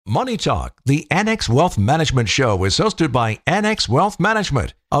Money Talk, the Annex Wealth Management Show, is hosted by Annex Wealth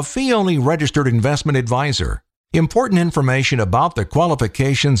Management, a fee-only registered investment advisor. Important information about the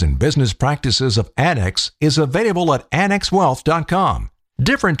qualifications and business practices of Annex is available at annexwealth.com.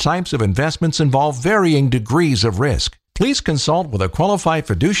 Different types of investments involve varying degrees of risk. Please consult with a qualified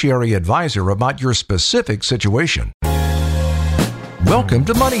fiduciary advisor about your specific situation. Welcome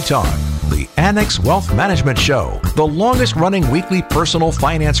to Money Talk, the Annex Wealth Management Show, the longest-running weekly personal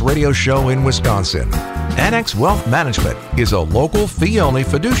finance radio show in Wisconsin. Annex Wealth Management is a local fee-only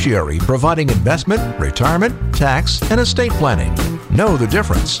fiduciary providing investment, retirement, tax, and estate planning. Know the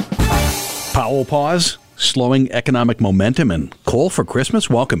difference. Powell pause, slowing economic momentum, and coal for Christmas?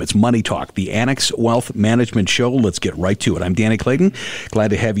 Welcome. It's Money Talk, the Annex Wealth Management Show. Let's get right to it. I'm Danny Clayton. Glad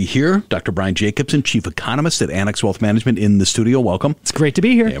to have you here. Dr. Brian Jacobsen, Chief Economist at Annex Wealth Management in the studio. Welcome. It's great to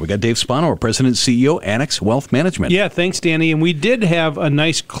be here. Yeah, we got Dave Spano, our President and CEO, Annex Wealth Management. Yeah, thanks, Danny. And we did have a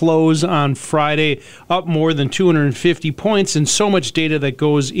nice close on Friday, up more than 250 points, and so much data that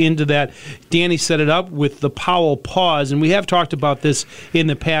goes into that. Danny set it up with the Powell pause, and we have talked about this in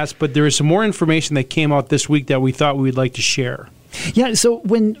the past, but there is some more information that came out this week that we thought we would like to share. Yeah, so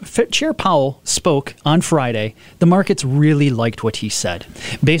when Chair Powell spoke on Friday, the markets really liked what he said.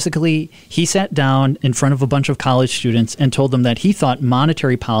 Basically, he sat down in front of a bunch of college students and told them that he thought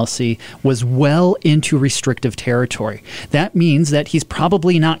monetary policy was well into restrictive territory. That means that he's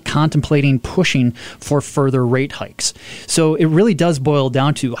probably not contemplating pushing for further rate hikes. So it really does boil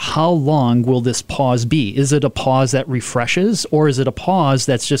down to how long will this pause be? Is it a pause that refreshes, or is it a pause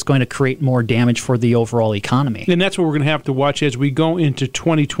that's just going to create more damage for the overall economy? And that's what we're going to have to watch as we go into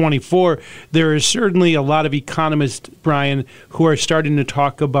 2024. There is certainly a lot of economists, Brian, who are starting to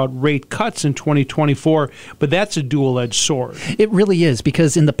talk about rate cuts in 2024, but that's a dual-edged sword. It really is,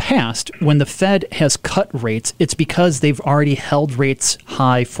 because in the past, when the Fed has cut rates, it's because they've already held rates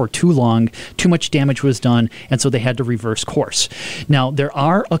high for too long, too much damage was done, and so they had to reverse course. Now, there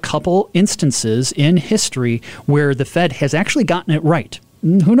are a couple instances in history where the Fed has actually gotten it right.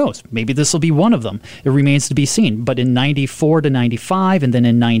 Who knows? Maybe this will be one of them. It remains to be seen. But in 94 to 95 and then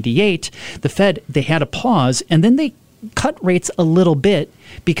in 98, the Fed, they had a pause, and then they cut rates a little bit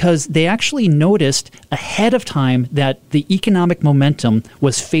because they actually noticed ahead of time that the economic momentum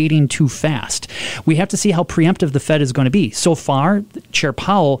was fading too fast. We have to see how preemptive the Fed is going to be. So far, Chair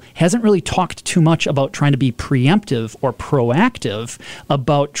Powell hasn't really talked too much about trying to be preemptive or proactive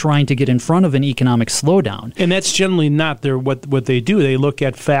about trying to get in front of an economic slowdown. And that's generally not what they do. They look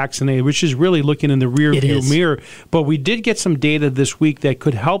at facts, which is really looking in the rear view mirror. But we did get some data this week that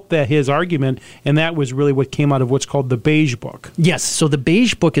could help his argument, and that was really what came out of what's called the Beige Book. Yes, so the Beige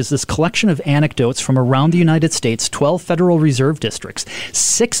Book is this collection of anecdotes from around the United States, 12 Federal Reserve districts.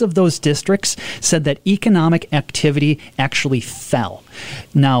 6 of those districts said that economic activity actually fell.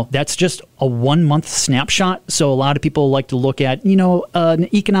 Now, that's just a 1-month snapshot, so a lot of people like to look at,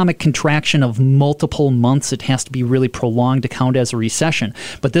 an economic contraction of multiple months. It has to be really prolonged to count as a recession.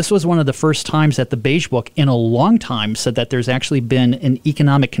 But this was one of the first times that the Beige Book in a long time said that there's actually been an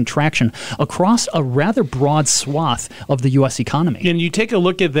economic contraction across a rather broad swath of the U.S. economy. And you take a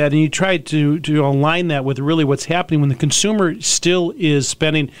look at that and you try to align that with really what's happening when the consumer still is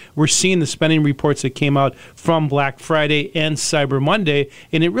spending. We're seeing the spending reports that came out from Black Friday and Cyber Monday,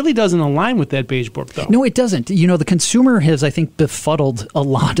 and it really doesn't align with that Beige Book, though. No, it doesn't. The consumer has, I think, befuddled a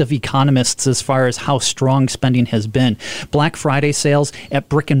lot of economists as far as how strong spending has been. Black Friday sales at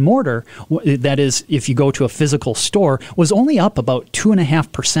brick and mortar, that is, if you go to a physical store, was only up about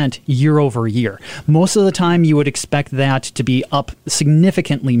 2.5% year over year. Most of the time, you would expect that to be up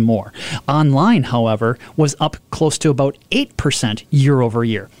significantly more. Online, however, was up close to about 8% year over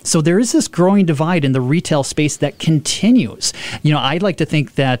year. So there is this growing divide in the retail space that continues. I'd like to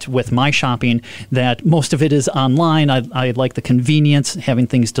think that with my shopping that most of it is online. I like the convenience, having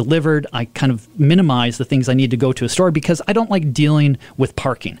things delivered. I kind of minimize the things I need to go to a store because I don't like dealing with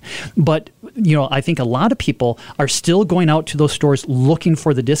parking. But, I think a lot of people are still going out to those stores looking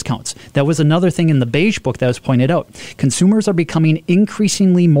for the discounts. That was another thing in the Beige Book that was pointed out. Consumers are becoming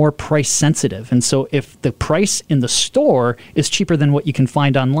increasingly more price sensitive. And so if the price in the store is cheaper than what you can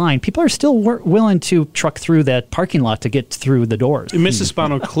find online, people are still willing to truck through that parking lot to get through the doors. Mrs.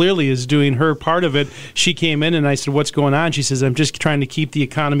 Spano clearly is doing her part of it. She came in and I said, "What's going on?" She says, "I'm just trying to keep the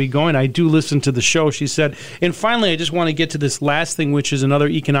economy going. I do listen to the show," she said. And finally, I just want to get to this last thing, which is another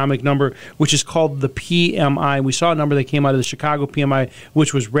economic number, which is called the PMI. We saw a number that came out of the Chicago PMI,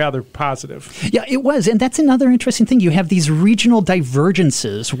 which was rather positive. Yeah, it was. And that's another interesting thing. You have these regional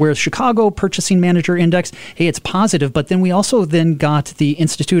divergences where Chicago Purchasing Manager Index, hey, it's positive, but then we also then got the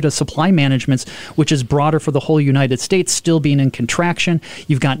Institute of Supply Management's, which is broader for the whole United States, still being in contraction.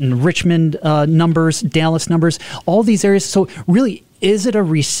 You've gotten Richmond numbers, Dallas numbers, all these areas. So really, is it a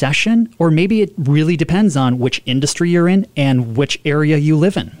recession? Or maybe it really depends on which industry you're in and which area you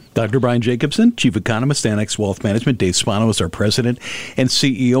live in. Dr. Brian Jacobsen, Chief Economist, Annex Wealth Management. Dave Spano is our President and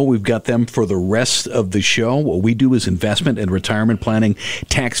CEO. We've got them for the rest of the show. What we do is investment and retirement planning,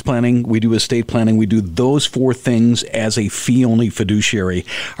 tax planning. We do estate planning. We do those 4 things as a fee-only fiduciary.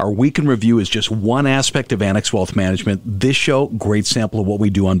 Our week in review is just one aspect of Annex Wealth Management. This show, great sample of what we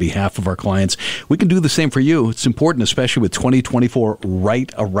do on behalf of our clients. We can do the same for you. It's important, especially with 2024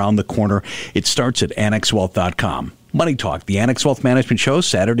 right around the corner. It starts at annexwealth.com. Money Talk, the Annex Wealth Management Show,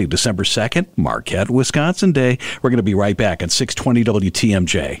 Saturday, December 2nd, Marquette, Wisconsin Day. We're going to be right back at 620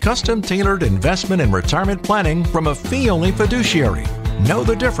 WTMJ. Custom-tailored investment and retirement planning from a fee-only fiduciary. Know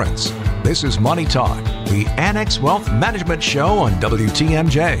the difference. This is Money Talk, the Annex Wealth Management Show on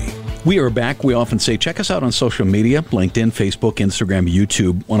WTMJ. We are back. We often say, check us out on social media, LinkedIn, Facebook, Instagram,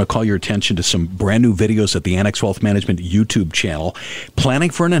 YouTube. Want to call your attention to some brand new videos at the Annex Wealth Management YouTube channel. Planning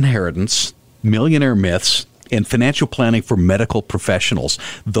for an Inheritance, Millionaire Myths, and financial planning for medical professionals.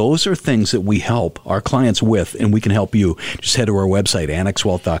 Those are things that we help our clients with, and we can help you. Just head to our website,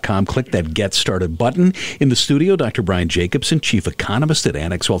 annexwealth.com. Click that Get Started button. In the studio, Dr. Brian Jacobsen, Chief Economist at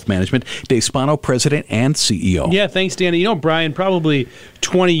Annex Wealth Management. Dave Spano, President and CEO. Yeah, thanks, Danny. You know, Brian, probably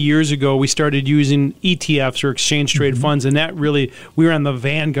 20 years ago, we started using ETFs or exchange trade funds, and that really, we were on the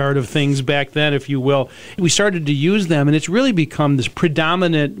vanguard of things back then, if you will. We started to use them, and it's really become this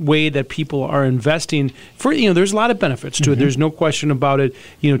predominant way that people are investing for, there's a lot of benefits to it. There's no question about it,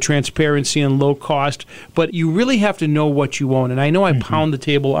 transparency and low cost, but you really have to know what you own. And I know I pound the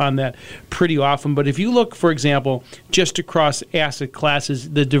table on that pretty often, but if you look, for example, just across asset classes,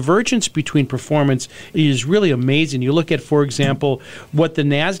 the divergence between performance is really amazing. You look at, for example, what the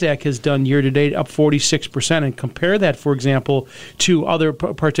NASDAQ has done year to date, up 46%, and compare that, for example, to other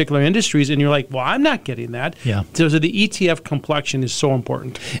particular industries, and you're like, well, I'm not getting that. Yeah. So the ETF complexion is so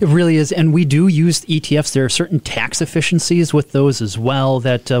important. It really is, and we do use ETFs. There are certain tax efficiencies with those as well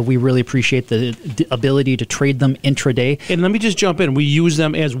that we really appreciate the ability to trade them intraday. And let me just jump in. We use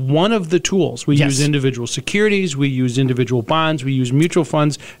them as one of the tools. We use individual securities, we use individual bonds, we use mutual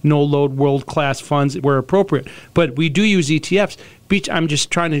funds, no-load world-class funds where appropriate. But we do use ETFs. I'm just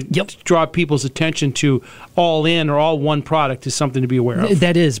trying to draw people's attention to all in or all one product is something to be aware of.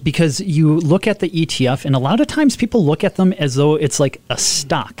 That is, because you look at the ETF, and a lot of times people look at them as though it's like a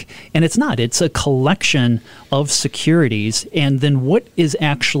stock. And it's not. It's a collection of securities, and then what is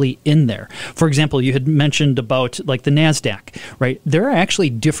actually in there. For example, you had mentioned about like the NASDAQ, right? There are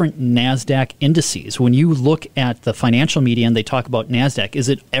actually different NASDAQ indices. When you look at the financial media and they talk about NASDAQ, is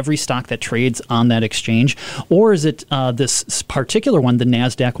it every stock that trades on that exchange? Or is it this particular one, the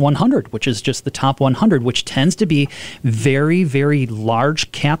NASDAQ 100, which is just the top 100, which tends to be very, very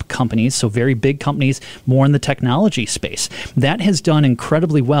large cap companies, so very big companies, more in the technology space. That has done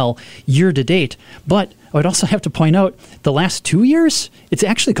incredibly well year to date, but I would also have to point out the last 2 years, it's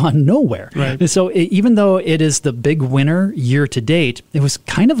actually gone nowhere. Right. So even though it is the big winner year to date, it was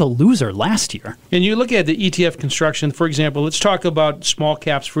kind of a loser last year. And you look at the ETF construction, for example, let's talk about small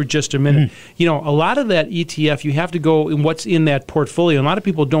caps for just a minute. A lot of that ETF, you have to go in what's in that portfolio. A lot of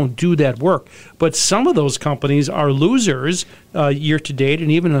people don't do that work, but some of those companies are losers year to date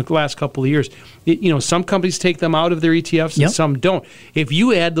and even in the last couple of years. Some companies take them out of their ETFs and some don't. If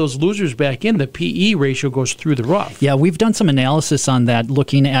you add those losers back in, the PE ratio goes through the roof. Yeah, we've done some analysis on that,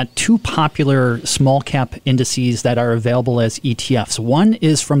 looking at 2 popular small cap indices that are available as ETFs. One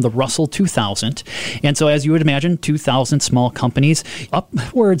is from the Russell 2000. And so as you would imagine, 2,000 small companies,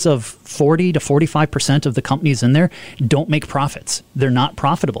 upwards of 40 to 45% of the companies in there don't make profits. They're not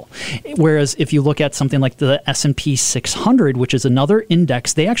profitable. Whereas if you look at something like the S&P 600, which is another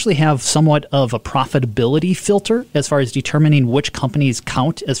index, they actually have somewhat of a profitability filter as far as determining which companies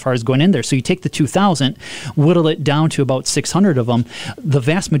count as far as going in there. So you take the 2,000, whittle it down to about 600 of them. The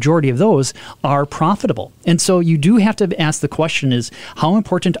vast majority of those are profitable. And so you do have to ask the question is, how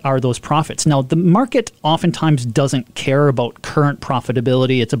important are those profits? Now, the market oftentimes doesn't care about current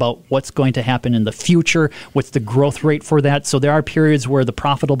profitability. It's about what's going to happen in the future, what's the growth rate for that. So there are periods where the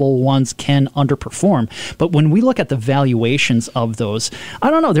profitable ones can underperform. But when we look at the valuations of those, I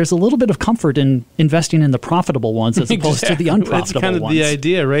don't know, there's a little bit of comfort in investing in the profitable ones as opposed to the unprofitable ones. That's kind of the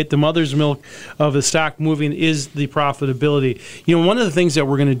idea, right? The mother's milk of the stock stock moving is the profitability. You know, one of the things that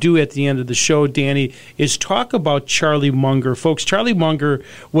we're going to do at the end of the show, Danny, is talk about Charlie Munger. Folks, Charlie Munger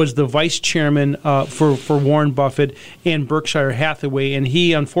was the vice chairman for Warren Buffett and Berkshire Hathaway, and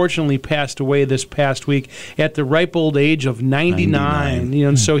he unfortunately passed away this past week at the ripe old age of 99. You know,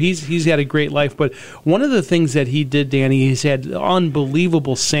 and so he's had a great life. But one of the things that he did, Danny, he's had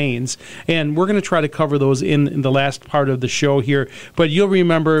unbelievable sayings, and we're going to try to cover those in the last part of the show here. But you'll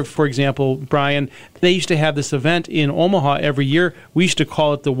remember, for example, Brian, they used to have this event in Omaha every year. We used to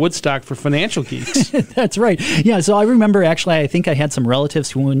call it the Woodstock for financial geeks. That's right. Yeah, so I remember, actually, I think I had some relatives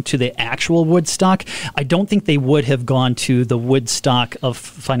who went to the actual Woodstock. I don't think they would have gone to the Woodstock of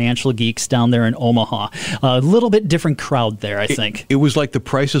financial geeks down there in Omaha. A little bit different crowd there, I think. It was like The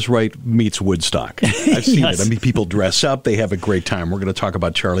Price is Right meets Woodstock. I've seen Yes. it. I mean, people dress up. They have a great time. We're going to talk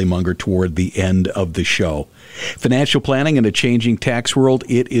about Charlie Munger toward the end of the show. Financial planning in a changing tax world,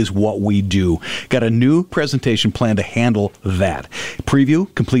 it is what we do. Got a new presentation plan to handle that.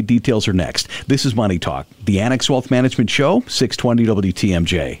 Preview, complete details are next. This is Money Talk, the Annex Wealth Management Show, 620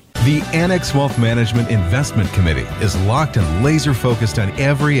 WTMJ. The Annex Wealth Management Investment Committee is locked and laser focused on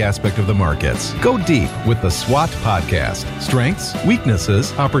every aspect of the markets. Go deep with the SWOT podcast. Strengths,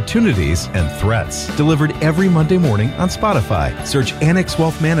 weaknesses, opportunities, and threats. Delivered every Monday morning on Spotify. Search Annex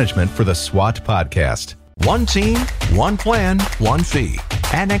Wealth Management for the SWOT podcast. One team, one plan, one fee.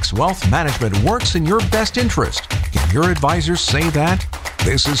 Annex Wealth Management works in your best interest. Can your advisors say that?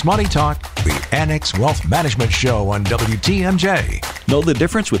 This is Money Talk, the Annex Wealth Management Show on WTMJ. Know the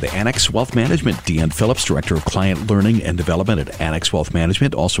difference with Annex Wealth Management. Deanne Phillips, Director of Client Learning and Development at Annex Wealth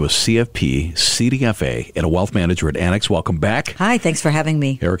Management, also a CFP, CDFA, and a wealth manager at Annex. Welcome back. Hi, thanks for having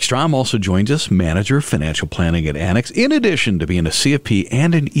me. Eric Strom also joins us, Manager, Financial Planning at Annex, in addition to being a CFP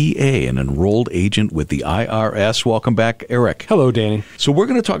and an EA, an enrolled agent with the IRS. Welcome back, Eric. Hello, Danny. So we're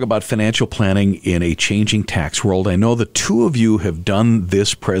going to talk about financial planning in a changing tax world. I know the two of you have done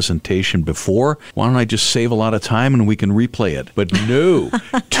this presentation before. Why don't I just save a lot of time and we can replay it? But no,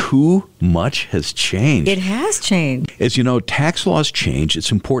 too much has changed. It has changed. As you know, tax laws change.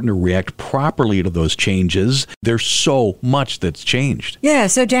 It's important to react properly to those changes. There's so much that's changed. Yeah,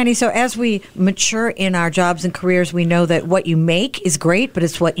 so Danny, so as we mature in our jobs and careers, we know that what you make is great, but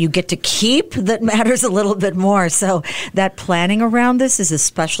it's what you get to keep that matters a little bit more. So that planning around this is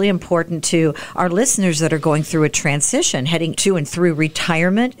especially important to our listeners that are going through a transition, heading to and through retirement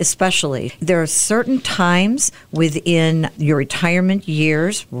especially. There are certain times within your retirement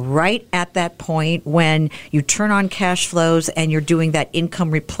years, right at that point when you turn on cash flows and you're doing that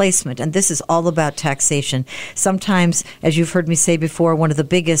income replacement. And this is all about taxation. Sometimes, as you've heard me say before, one of the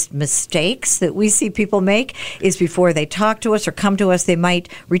biggest mistakes that we see people make is before they talk to us or come to us, they might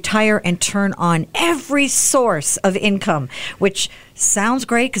retire and turn on every source of income, which sounds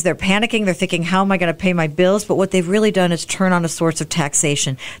great because they're panicking. They're thinking, how am I going to pay my bills? But what they've really done is turn on a source of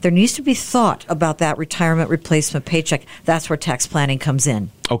taxation. There needs to be thought about that retirement replacement paycheck. That's where tax planning comes in.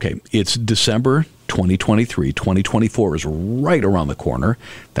 Okay, it's December 2023. 2024 is right around the corner.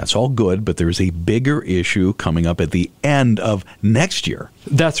 That's all good, but there's a bigger issue coming up at the end of next year.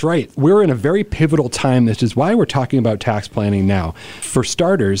 That's right. We're in a very pivotal time. This is why we're talking about tax planning now. For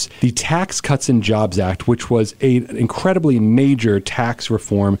starters, the Tax Cuts and Jobs Act, which was an incredibly major tax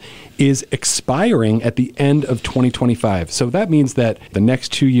reform, is expiring at the end of 2025. So that means that the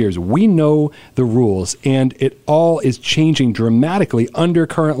next 2 years, we know the rules, and it all is changing dramatically under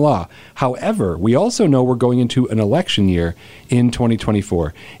current law. However, we also know we're going into an election year in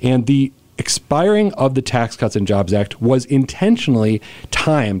 2024, and the expiring of the Tax Cuts and Jobs Act was intentionally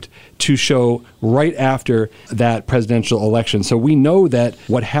timed to show right after that presidential election. So we know that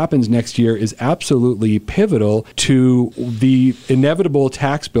what happens next year is absolutely pivotal to the inevitable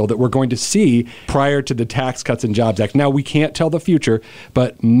tax bill that we're going to see prior to the Tax Cuts and Jobs Act. Now, we can't tell the future,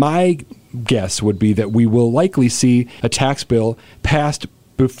 but my guess would be that we will likely see a tax bill passed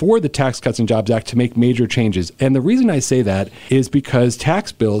before the Tax Cuts and Jobs Act to make major changes. And the reason I say that is because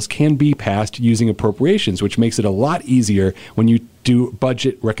tax bills can be passed using appropriations, which makes it a lot easier when you do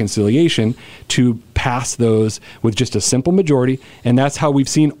budget reconciliation to pass those with just a simple majority. And that's how we've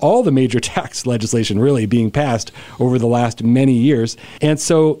seen all the major tax legislation really being passed over the last many years. And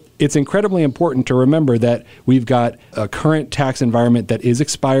so it's incredibly important to remember that we've got a current tax environment that is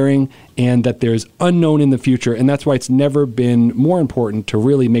expiring and that there's unknown in the future. And that's why it's never been more important to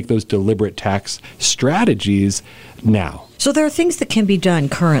really make those deliberate tax strategies now. So there are things that can be done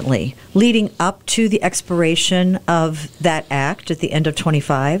currently leading up to the expiration of that act at the end of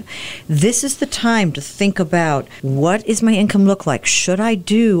 25. This is the time to think about, what is my income look like? Should I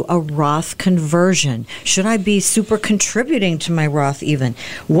do a Roth conversion? Should I be super contributing to my Roth even?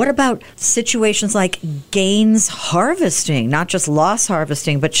 What about situations like gains harvesting, not just loss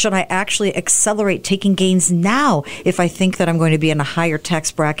harvesting, but should I actually accelerate taking gains now if I think that I'm going to be in a higher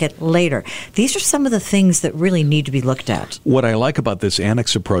tax bracket later? These are some of the things that really need to be looked at. What I like about this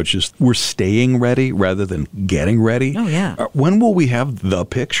Annex approach is we're staying ready rather than getting ready. Oh, yeah. When will we have the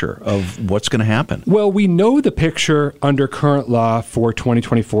picture of what's going to happen? Well, we know the picture under current law for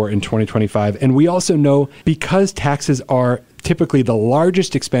 2024 and 2025, and we also know, because taxes are typically the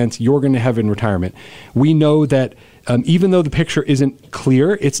largest expense you're going to have in retirement, we know that even though the picture isn't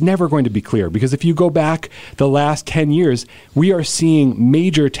clear, it's never going to be clear, because if you go back the last 10 years, we are seeing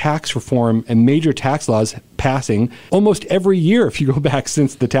major tax reform and major tax laws passing almost every year. If you go back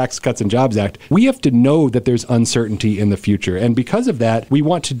since the Tax Cuts and Jobs Act, we have to know that there's uncertainty in the future. And because of that, we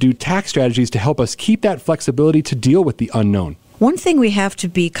want to do tax strategies to help us keep that flexibility to deal with the unknown. One thing we have to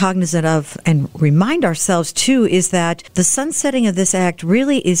be cognizant of and remind ourselves, too, is that the sunsetting of this act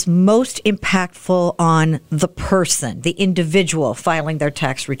really is most impactful on the person, the individual filing their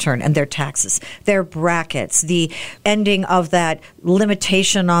tax return and their taxes, their brackets, the ending of that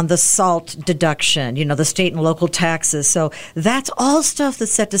limitation on the SALT deduction, the state and local taxes. So that's all stuff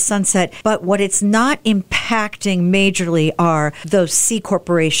that's set to sunset. But what it's not impacting majorly are those C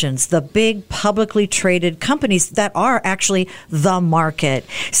corporations, the big publicly traded companies that are actually the market.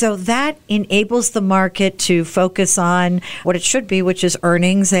 So that enables the market to focus on what it should be, which is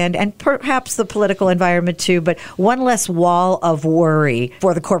earnings and perhaps the political environment too. But one less wall of worry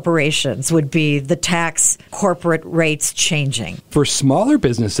for the corporations would be the tax corporate rates changing. For smaller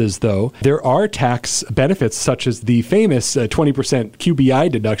businesses, though, there are tax benefits such as the famous 20% QBI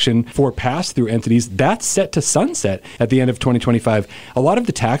deduction for pass-through entities. That's set to sunset at the end of 2025. A lot of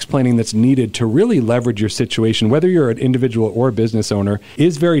the tax planning that's needed to really leverage your situation, whether you're an individual or a business owner,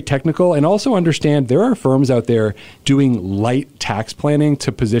 is very technical. And also understand there are firms out there doing light tax planning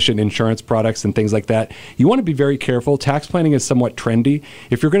to position insurance products and things like that. You want to be very careful. Tax planning is somewhat trendy.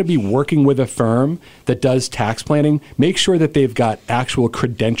 If you're going to be working with a firm that does tax planning, make sure that they've got actual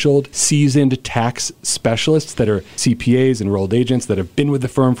credentialed, seasoned tax specialists that are CPAs, enrolled agents that have been with the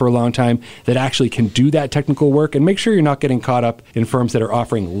firm for a long time that actually can do that technical work. And make sure you're not getting caught up in firms that are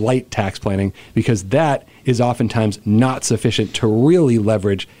offering light tax planning, because that is oftentimes not sufficient to really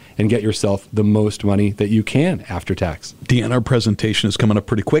leverage and get yourself the most money that you can after tax. Deanna, our presentation is coming up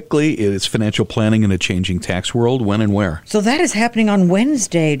pretty quickly. It's financial planning in a changing tax world. When and where? So that is happening on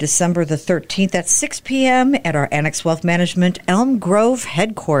Wednesday, December the 13th at 6 p.m. at our Annex Wealth Management Elm Grove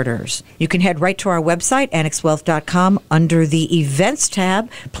headquarters. You can head right to our website, annexwealth.com, under the Events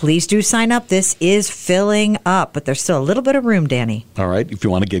tab. Please do sign up. This is filling up, but there's still a little bit of room, Danny. All right. If you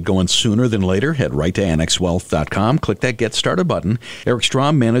want to get going sooner than later, head right to annexwealth.com. Click that Get Started button. Eric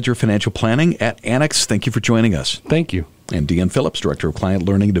Strom, Manager Financial Planning at Annex. Thank you for joining us. Thank you. And Deanne Phillips, Director of Client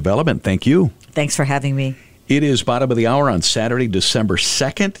Learning and Development. Thank you. Thanks for having me. It is bottom of the hour on Saturday, December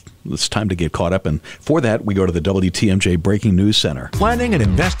 2nd. It's time to get caught up, and for that, we go to the WTMJ Breaking News Center. Planning and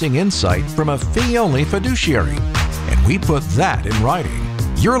investing insight from a fee-only fiduciary. And we put that in writing.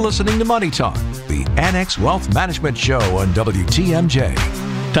 You're listening to Money Talk, the Annex Wealth Management Show on WTMJ.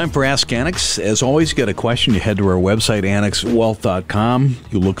 Time for Ask Annex. As always, you got a question, you head to our website, annexwealth.com.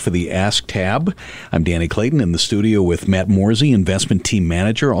 You look for the Ask tab. I'm Danny Clayton in the studio with Matt Morsey, Investment Team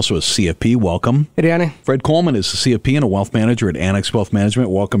Manager, also a CFP. Welcome. Hey, Danny. Fred Coleman is a CFP and a Wealth Manager at Annex Wealth Management.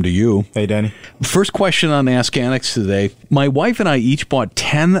 Welcome to you. Hey, Danny. First question on Ask Annex today. My wife and I each bought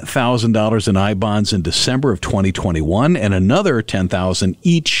 $10,000 in iBonds in December of 2021 and another $10,000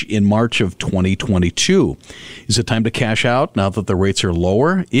 each in March of 2022. Is it time to cash out now that the rates are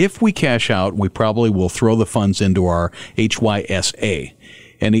lower? If we cash out, we probably will throw the funds into our HYSA.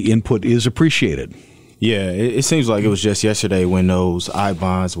 Any input is appreciated. Yeah, it seems like it was just yesterday when those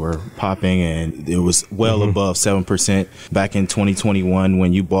iBonds were popping, and it was well above 7% back in 2021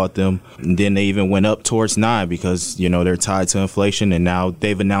 when you bought them. And then they even went up towards 9% because, they're tied to inflation, and now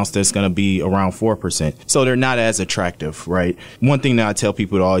they've announced that it's going to be around 4%. So they're not as attractive, right? One thing that I tell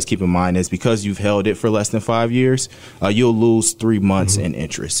people to always keep in mind is because you've held it for less than 5 years, you'll lose 3 months in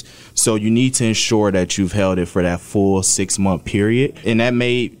interest. So you need to ensure that you've held it for that full 6-month period, and that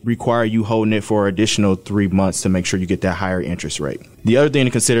may require you holding it for additional 3 months to make sure you get that higher interest rate. The other thing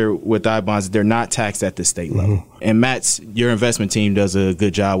to consider with iBonds, they're not taxed at the state level. And your investment team does a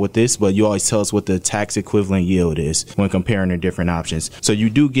good job with this, but you always tell us what the tax equivalent yield is when comparing the different options. So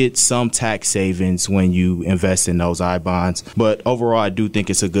you do get some tax savings when you invest in those iBonds. But overall, I do think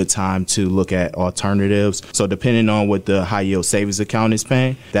it's a good time to look at alternatives. So depending on what the high yield savings account is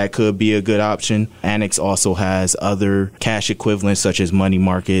paying, that could be a good option. Annex also has other cash equivalents such as money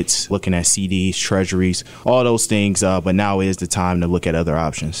markets, looking at CDs, treasuries, all those things. But now is the time to look at other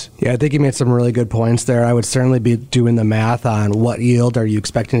options. Yeah, I think you made some really good points there. I would certainly be doing the math on what yield are you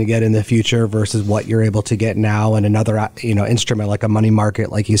expecting to get in the future versus what you're able to get now, and another instrument like a money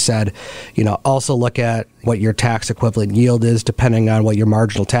market, like you said. Also look at what your tax equivalent yield is, depending on what your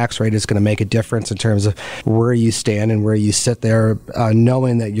marginal tax rate is going to make a difference in terms of where you stand and where you sit there,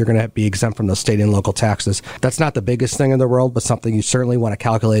 knowing that you're going to be exempt from those state and local taxes. That's not the biggest thing in the world, but something you certainly want to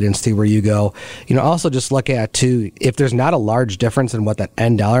calculate and see where you go. Also just look at too, if there's not a large difference in what that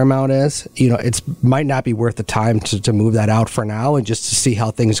end dollar amount is, it might not be worth the time to move that out for now and just to see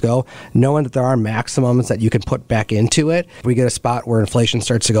how things go, knowing that there are maximums that you can put back into it. If we get a spot where inflation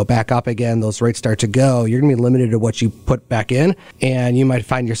starts to go back up again, those rates start to go, you're going to be limited to what you put back in, and you might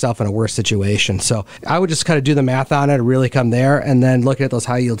find yourself in a worse situation. So I would just kind of do the math on it, really come there, and then look at those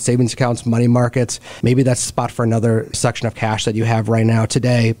high yield savings accounts, money markets. Maybe that's a spot for another section of cash that you have right now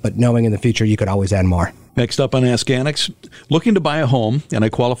today, but knowing in the future you could always add more. Next up on Ask Annex, looking to buy a home, and I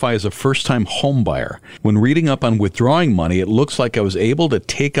qualify as a first-time home buyer. When reading up on withdrawing money, it looks like I was able to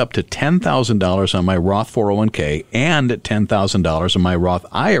take up to $10,000 on my Roth 401k and $10,000 on my Roth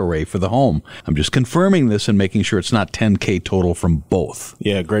IRA for the home. I'm just confirming this and making sure it's not $10K total from both.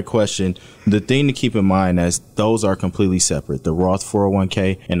 Yeah, great question. The thing to keep in mind is those are completely separate. The Roth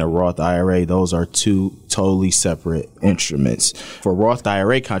 401k and the Roth IRA, those are two totally separate instruments. For Roth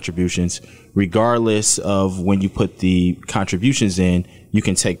IRA contributions, regardless of when you put the contributions in, you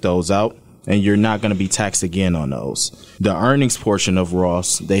can take those out and you're not going to be taxed again on those. The earnings portion of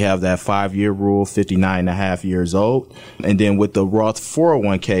Roths, they have that 5-year rule, 59 and a half years old. And then with the Roth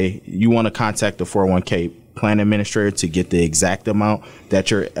 401k, you want to contact the 401k plan administrator to get the exact amount that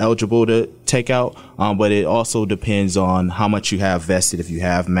you're eligible to take out. But it also depends on how much you have vested. If you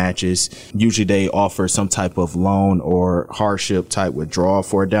have matches, usually they offer some type of loan or hardship type withdrawal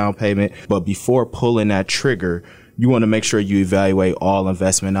for a down payment. But before pulling that trigger, you want to make sure you evaluate all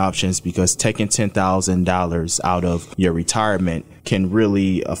investment options, because taking $10,000 out of your retirement can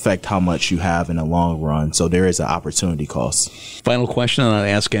really affect how much you have in the long run. So there is an opportunity cost. Final question on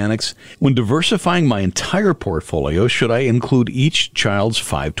Ask Annex. When diversifying my entire portfolio, should I include each child's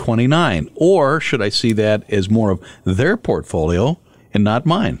 529, or should I see that as more of their portfolio and not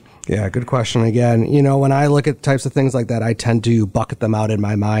mine? Yeah, good question again. When I look at types of things like that, I tend to bucket them out in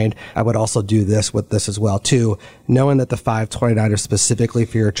my mind. I would also do this with this as well, too. Knowing that the 529 is specifically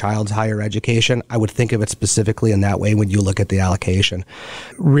for your child's higher education, I would think of it specifically in that way when you look at the allocation.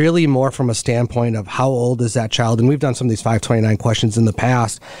 Really more from a standpoint of how old is that child? And we've done some of these 529 questions in the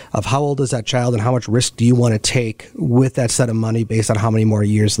past of how old is that child and how much risk do you want to take with that set of money based on how many more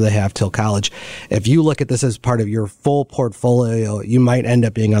years they have till college. If you look at this as part of your full portfolio, you might end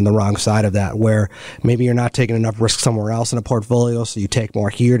up being on the wrong side of that, where maybe you're not taking enough risk somewhere else in a portfolio, so you take more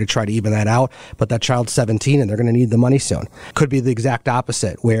here to try to even that out, but that child's 17 and they're going to need the money soon. Could be the exact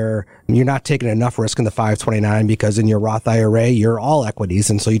opposite, where you're not taking enough risk in the 529 because in your Roth IRA, you're all equities,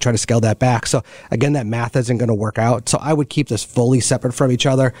 and so you try to scale that back. So again, that math isn't going to work out. So I would keep this fully separate from each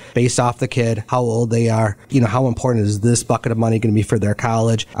other based off the kid, how old they are, how important is this bucket of money going to be for their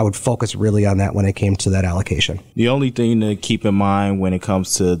college. I would focus really on that when it came to that allocation. The only thing to keep in mind when it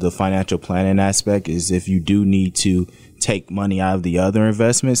comes to the financial planning aspect is if you do need to take money out of the other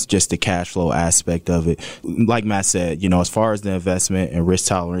investments, just the cash flow aspect of it. Like Matt said, as far as the investment and risk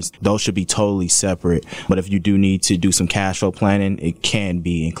tolerance, those should be totally separate. But if you do need to do some cash flow planning, it can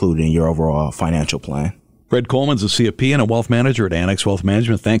be included in your overall financial plan. Fred Coleman's a CFP and a wealth manager at Annex Wealth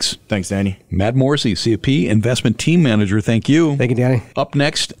Management. Thanks. Thanks, Danny. Matt Morsey, CFP, investment team manager. Thank you. Thank you, Danny. Up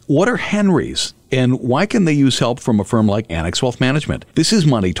next, what are Henrys? And why can they use help from a firm like Annex Wealth Management? This is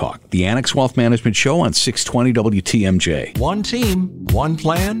Money Talk, the Annex Wealth Management Show on 620 WTMJ. One team, one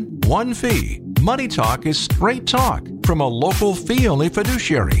plan, one fee. Money Talk is straight talk from a local fee-only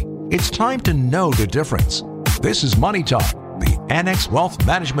fiduciary. It's time to know the difference. This is Money Talk, the Annex Wealth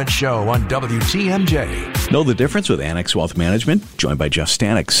Management Show on WTMJ. Know the difference with Annex Wealth Management? Joined by Jeff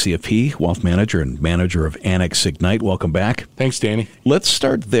Stanek, CFP, Wealth Manager and Manager of Annex Ignite. Welcome back. Thanks, Danny. Let's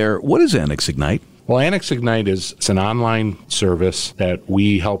start there. What is Annex Ignite? Well, Annex Ignite it's an online service that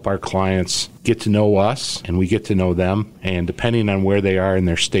we help our clients get to know us and we get to know them. And depending on where they are in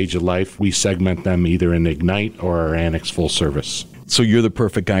their stage of life, we segment them either in Ignite or our Annex Full Service. So you're the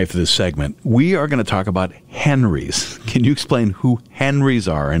perfect guy for this segment. We are going to talk about Henrys. Can you explain who Henrys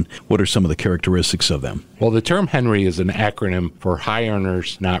are and what are some of the characteristics of them? Well, the term Henry is an acronym for high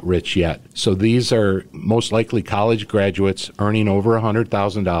earners, not rich yet. So these are most likely college graduates earning over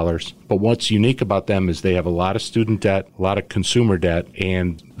 $100,000. But what's unique about them is they have a lot of student debt, a lot of consumer debt,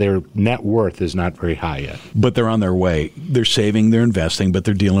 and their net worth is not very high yet. But they're on their way. They're saving, they're investing, but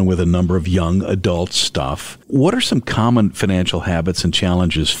they're dealing with a number of young adult stuff. What are some common financial habits and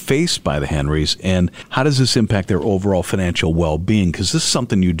challenges faced by the Henrys, and how does this impact their overall financial well-being? Because this is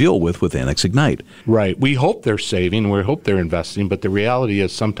something you deal with Annex Ignite. Right. We hope they're saving, we hope they're investing, but the reality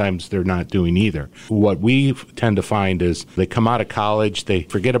is sometimes they're not doing either. What we tend to find is they come out of college, they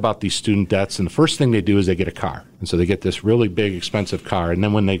forget about these student debts, and the first thing they do is they get a car. And so they get this really big, expensive car. And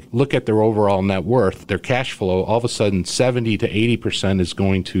then when they look at their overall net worth, their cash flow, all of a sudden 70 to 80% is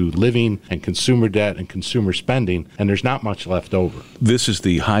going to living and consumer debt and consumer spending, and there's not much left over. This is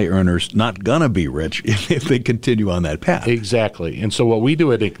the high earners not going to be rich if they continue on that path. Exactly. And so what we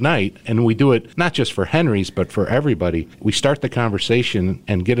do at Ignite, and we do it not just for Henrys, but for everybody, we start the conversation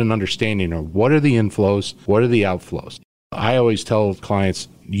and get an understanding of what are the inflows, what are the outflows. I always tell clients,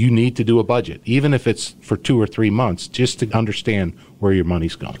 you need to do a budget, even if it's for 2 or 3 months, just to understand where your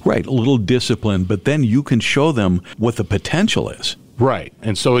money's going. Right, a little discipline, but then you can show them what the potential is. Right.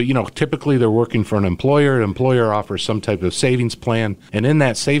 And so, typically they're working for an employer. An employer offers some type of savings plan. And in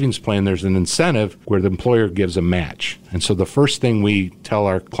that savings plan, there's an incentive where the employer gives a match. And so the first thing we tell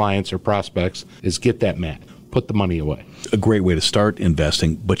our clients or prospects is get that match. Put the money away. A great way to start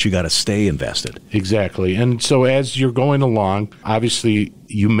investing, but you got to stay invested. Exactly. And so as you're going along, obviously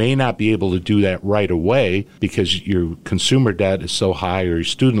you may not be able to do that right away because your consumer debt is so high or your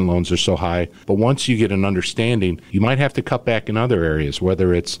student loans are so high. But once you get an understanding, you might have to cut back in other areas,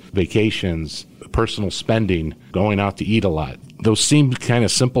 whether it's vacations, personal spending, going out to eat a lot. Those seem kind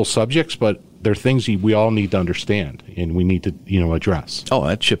of simple subjects, but they're things we all need to understand and we need to, address. Oh,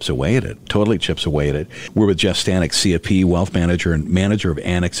 that chips away at it. Totally chips away at it. We're with Jeff Stanek, CFP, wealth manager and manager of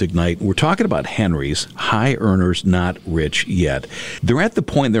Annex Ignite. We're talking about Henrys, high earners, not rich yet. They're at the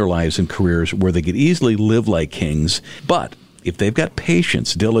point in their lives and careers where they could easily live like kings, but if they've got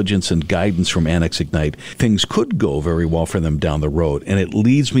patience, diligence, and guidance from Annex Ignite, things could go very well for them down the road. And it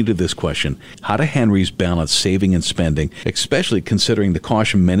leads me to this question. How do Henrys balance saving and spending, especially considering the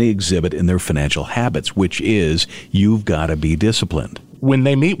caution many exhibit in their financial habits, which is you've got to be disciplined? When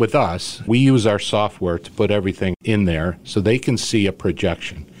they meet with us, we use our software to put everything in there so they can see a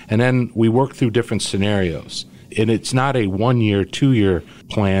projection. And then we work through different scenarios. And it's not a 1 year, 2 year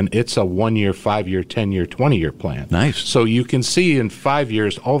plan. It's a 1 year, 5 year, 10 year, 20 year plan. Nice. So you can see in 5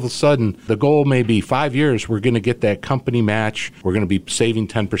 years, all of a sudden, the goal may be 5 years, we're going to get that company match. We're going to be saving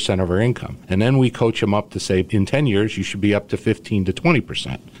 10% of our income. And then we coach them up to say, in 10 years, you should be up to 15 to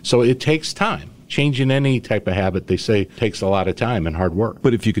 20%. So it takes time. Changing any type of habit, they say, takes a lot of time and hard work.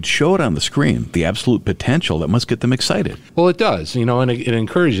 But if you could show it on the screen, the absolute potential, that must get them excited. Well, it does, and it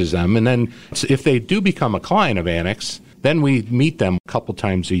encourages them. And then if they do become a client of Annex, then we meet them a couple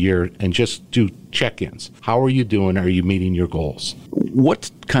times a year and just do check-ins. How are you doing? Are you meeting your goals? What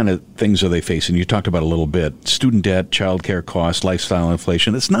kind of things are they facing? You talked about a little bit. Student debt, childcare costs, lifestyle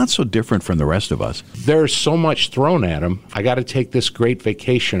inflation. It's not so different from the rest of us. There's so much thrown at them. I got to take this great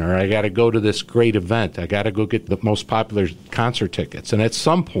vacation, or I got to go to this great event. I got to go get the most popular concert tickets. And at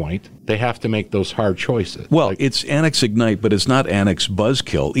some point, they have to make those hard choices. Well, it's Annex Ignite, but it's not Annex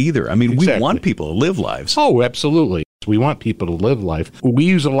Buzzkill either. I mean, Exactly. We want people to live lives. Oh, absolutely. We want people to live life. We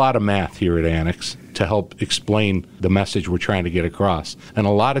use a lot of math here at Annex to help explain the message we're trying to get across. And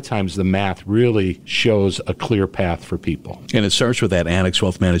a lot of times the math really shows a clear path for people. And it starts with that Annex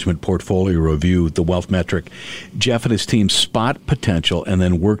Wealth Management Portfolio Review, the wealth metric. Jeff and his team spot potential and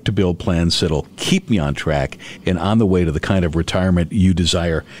then work to build plans that'll keep me on track and on the way to the kind of retirement you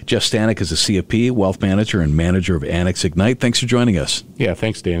desire. Jeff Stanek is a CFP, wealth manager and manager of Annex Ignite. Thanks for joining us. Yeah,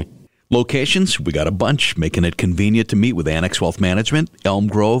 thanks, Danny. Locations, we got a bunch, making it convenient to meet with Annex Wealth Management, Elm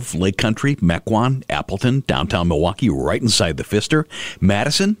Grove, Lake Country, Mequon, Appleton, downtown Milwaukee, right inside the Pfister,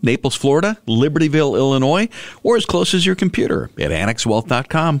 Madison, Naples, Florida, Libertyville, Illinois, or as close as your computer at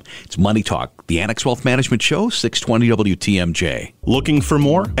annexwealth.com. It's Money Talk, the Annex Wealth Management Show, 620 WTMJ. Looking for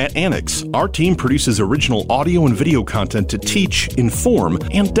more? At Annex, our team produces original audio and video content to teach, inform,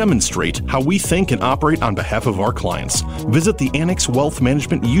 and demonstrate how we think and operate on behalf of our clients. Visit the Annex Wealth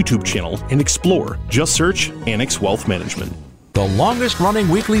Management YouTube channel and explore. Just search Annex Wealth Management. The longest-running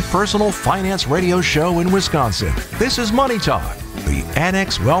weekly personal finance radio show in Wisconsin. This is Money Talk, the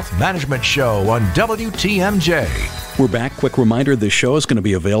Annex Wealth Management Show on WTMJ. We're back. Quick reminder, this show is going to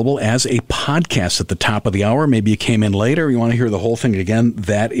be available as a podcast at the top of the hour. Maybe you came in later, you want to hear the whole thing again.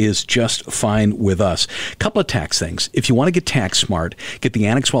 That is just fine with us. Couple of tax things. If you want to get tax smart, get the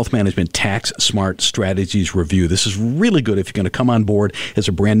Annex Wealth Management Tax Smart Strategies Review. This is really good if you're going to come on board as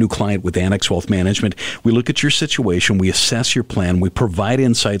a brand new client with Annex Wealth Management. We look at your situation, we assess your plan, we provide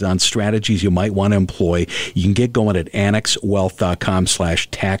insight on strategies you might want to employ. You can get going at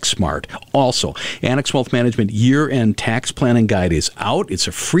annexwealth.com/taxsmart. Also, Annex Wealth Management year-end tax planning guide is out. It's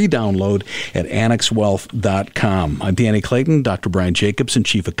a free download at annexwealth.com. I'm Danny Clayton, Dr. Brian Jacobsen,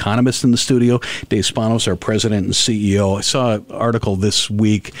 Chief Economist in the studio. Dave Spano is our President and CEO. I saw an article this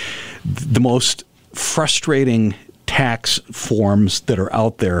week, the most frustrating tax forms that are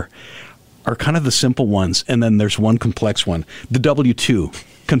out there are kind of the simple ones, and then there's one complex one. The W-2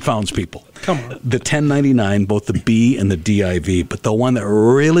 confounds people. Come on. The 1099, both the B and the DIV, but the one that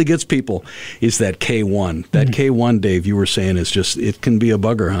really gets people is that K1. That K1, Dave, you were saying is just, it can be a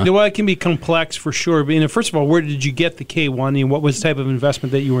bugger, huh? Well, it can be complex for sure. But, first of all, where did you get the K1? And what was the type of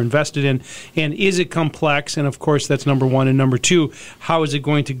investment that you were invested in? And is it complex? And, of course, that's number one. And number two, how is it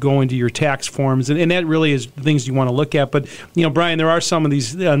going to go into your tax forms? And that really is things you want to look at. But, Brian, there are some of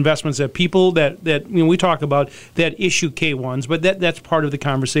these investments that people that we talk about that issue K1s, but that's part of the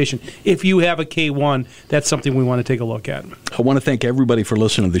conversation. If you have a K1, that's something we want to take a look at. I want to thank everybody for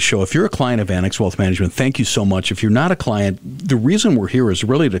listening to the show. If you're a client of Annex Wealth Management, thank you so much. If you're not a client, the reason we're here is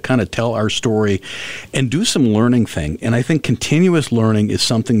really to kind of tell our story and do some learning thing. And I think continuous learning is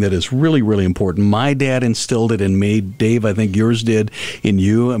something that is really, really important. My dad instilled it in me. Dave, I think yours did in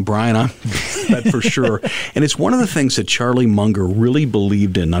you. And Brian, I'm that for sure. And it's one of the things that Charlie Munger really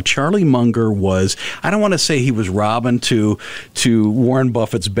believed in. Now, Charlie Munger was, I don't want to say he was Robin to Warren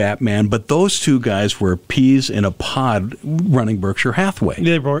Buffett's Batman, but those two guys were peas in a pod running Berkshire Hathaway.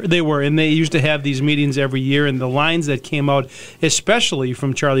 They were, and they used to have these meetings every year, and the lines that came out, especially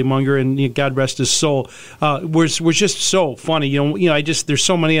from Charlie Munger, and God rest his soul, was just so funny. There's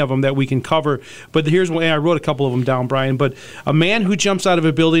so many of them that we can cover, but here's one. I wrote a couple of them down, Brian. But a man who jumps out of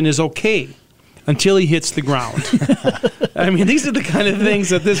a building is okay until he hits the ground. I mean, these are the kind of things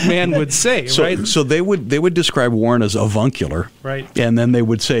that this man would say, right? So they would describe Warren as avuncular, right? And then they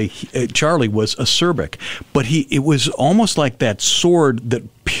would say Charlie was acerbic, but it was almost like that sword that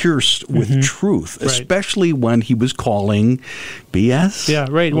pierced with truth, especially when he was calling BS. Yeah,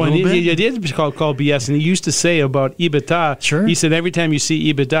 right. When he did call BS, and he used to say about EBITDA, he said, every time you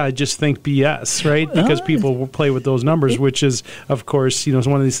see EBITDA, just think BS, right? Because people will play with those numbers, which is, of course,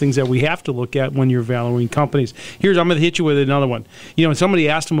 one of these things that we have to look at when you're valuing companies. I'm going to hit you with another one. Somebody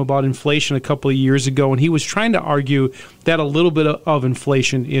asked him about inflation a couple of years ago, and he was trying to argue that a little bit of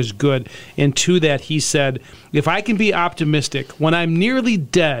inflation is good. And to that, he said, if I can be optimistic, when I'm nearly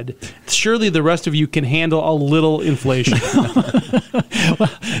dead, surely the rest of you can handle a little inflation. Well,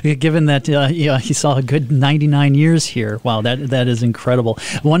 given that he saw a good 99 years here, wow, that is incredible.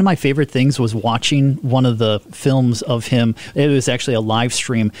 One of my favorite things was watching one of the films of him. It was actually a live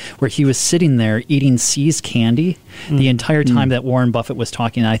stream where he was sitting there eating See's candy the entire time that Warren Buffett was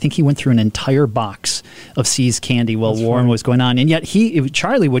talking. And I think he went through an entire box of See's candy while Warren was going on. And yet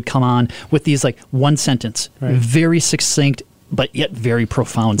Charlie would come on with these like one sentence, very succinct, but yet very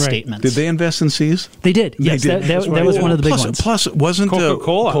profound statements. Did they invest in Seas? They did. Yes, that was one of the big ones. Plus, it wasn't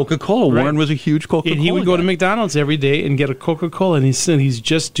Coca-Cola. Coca-Cola. Warren was a huge Coca-Cola. And he would go to McDonald's every day and get a Coca-Cola, and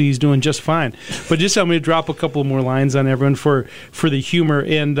he's doing just fine. But just I'm going to drop a couple more lines on everyone for the humor.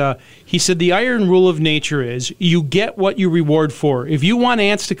 And he said, the iron rule of nature is you get what you reward for. If you want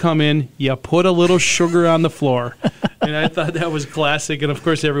ants to come in, you put a little sugar on the floor. And I thought that was classic. And, of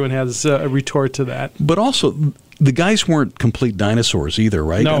course, everyone has a retort to that. But also, the guys weren't complete dinosaurs either,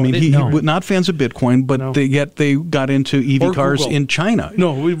 right? No, I mean, he not fans of Bitcoin, but yet they got into EV cars in China.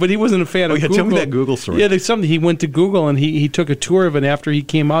 No, but he wasn't a fan of Google. Tell me that Google story. Yeah, there's something. He went to Google and he took a tour of it. After he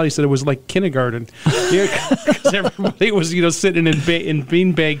came out, he said it was like kindergarten. Because everybody was sitting in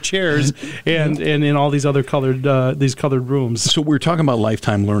beanbag chairs and in all these other colored rooms. So we were talking about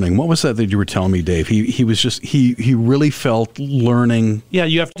lifetime learning. What was that you were telling me, Dave? He was just he really felt learning. Yeah,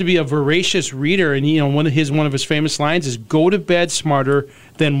 you have to be a voracious reader, and one of his famous lines is go to bed smarter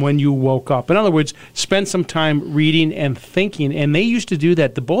than when you woke up. In other words, spend some time reading and thinking. And they used to do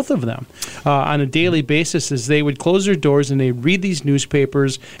that, the both of them, on a daily basis, as they would close their doors and they'd read these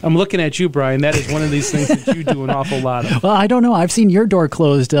newspapers. I'm looking at you, Brian. That is one of these things that you do an awful lot of. Well, I don't know. I've seen your door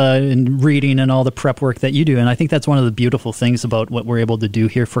closed in reading and all the prep work that you do. And I think that's one of the beautiful things about what we're able to do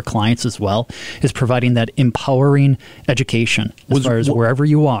here for clients as well, is providing that empowering education as far as wherever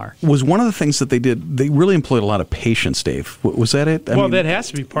you are. Was one of the things that they did, they really employed a lot lot of patience, Dave. Was that it? That has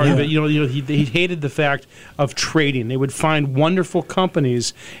to be part of it. He hated the fact of trading. They would find wonderful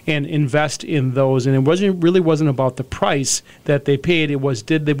companies and invest in those, and it wasn't about the price that they paid. It was,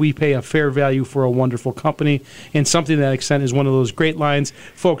 did we pay a fair value for a wonderful company? And something to that extent is one of those great lines.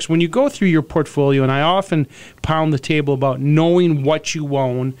 Folks, when you go through your portfolio, and I often pound the table about knowing what you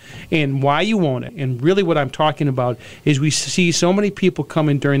own and why you own it, and really what I'm talking about is we see so many people come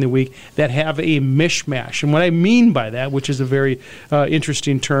in during the week that have a mishmash. And what I mean by that, which is a very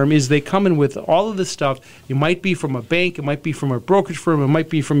interesting term, is they come in with all of this stuff. It might be from a bank, it might be from a brokerage firm, it might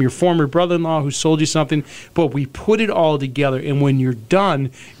be from your former brother-in-law who sold you something, but we put it all together, and when you're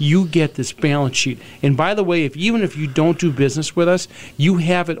done, you get this balance sheet. And by the way, even if you don't do business with us, you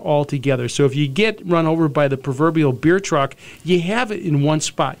have it all together. So if you get run over by the proverbial beer truck, you have it in one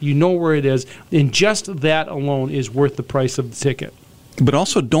spot. You know where it is, and just that alone is worth the price of the ticket. But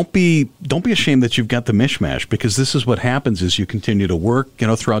also, don't be ashamed that you've got the mishmash, because this is what happens as you continue to work,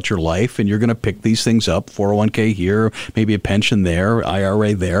 throughout your life, and you're going to pick these things up, 401k here, maybe a pension there,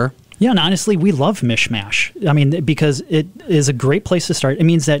 IRA there. Yeah, and honestly, we love mishmash. I mean, because it is a great place to start. It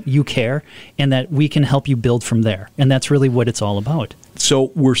means that you care and that we can help you build from there. And that's really what it's all about.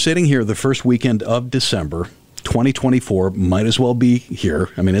 So we're sitting here the first weekend of December. 2024 might as well be here.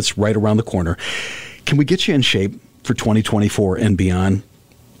 I mean, it's right around the corner. Can we get you in shape for 2024 and beyond?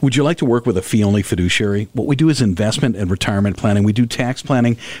 Would you like to work with a fee-only fiduciary? What we do is investment and retirement planning. We do tax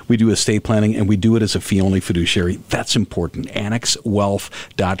planning, we do estate planning, and we do it as a fee-only fiduciary. That's important.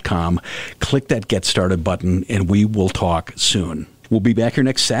 AnnexWealth.com. Click that Get Started button, and we will talk soon. We'll be back here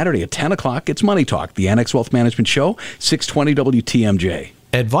next Saturday at 10 o'clock. It's Money Talk, the Annex Wealth Management Show, 620 WTMJ.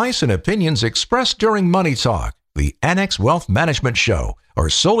 Advice and opinions expressed during Money Talk, the Annex Wealth Management Show, are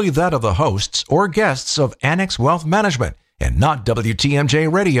solely that of the hosts or guests of Annex Wealth Management, and not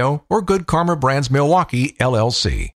WTMJ Radio or Good Karma Brands Milwaukee, LLC.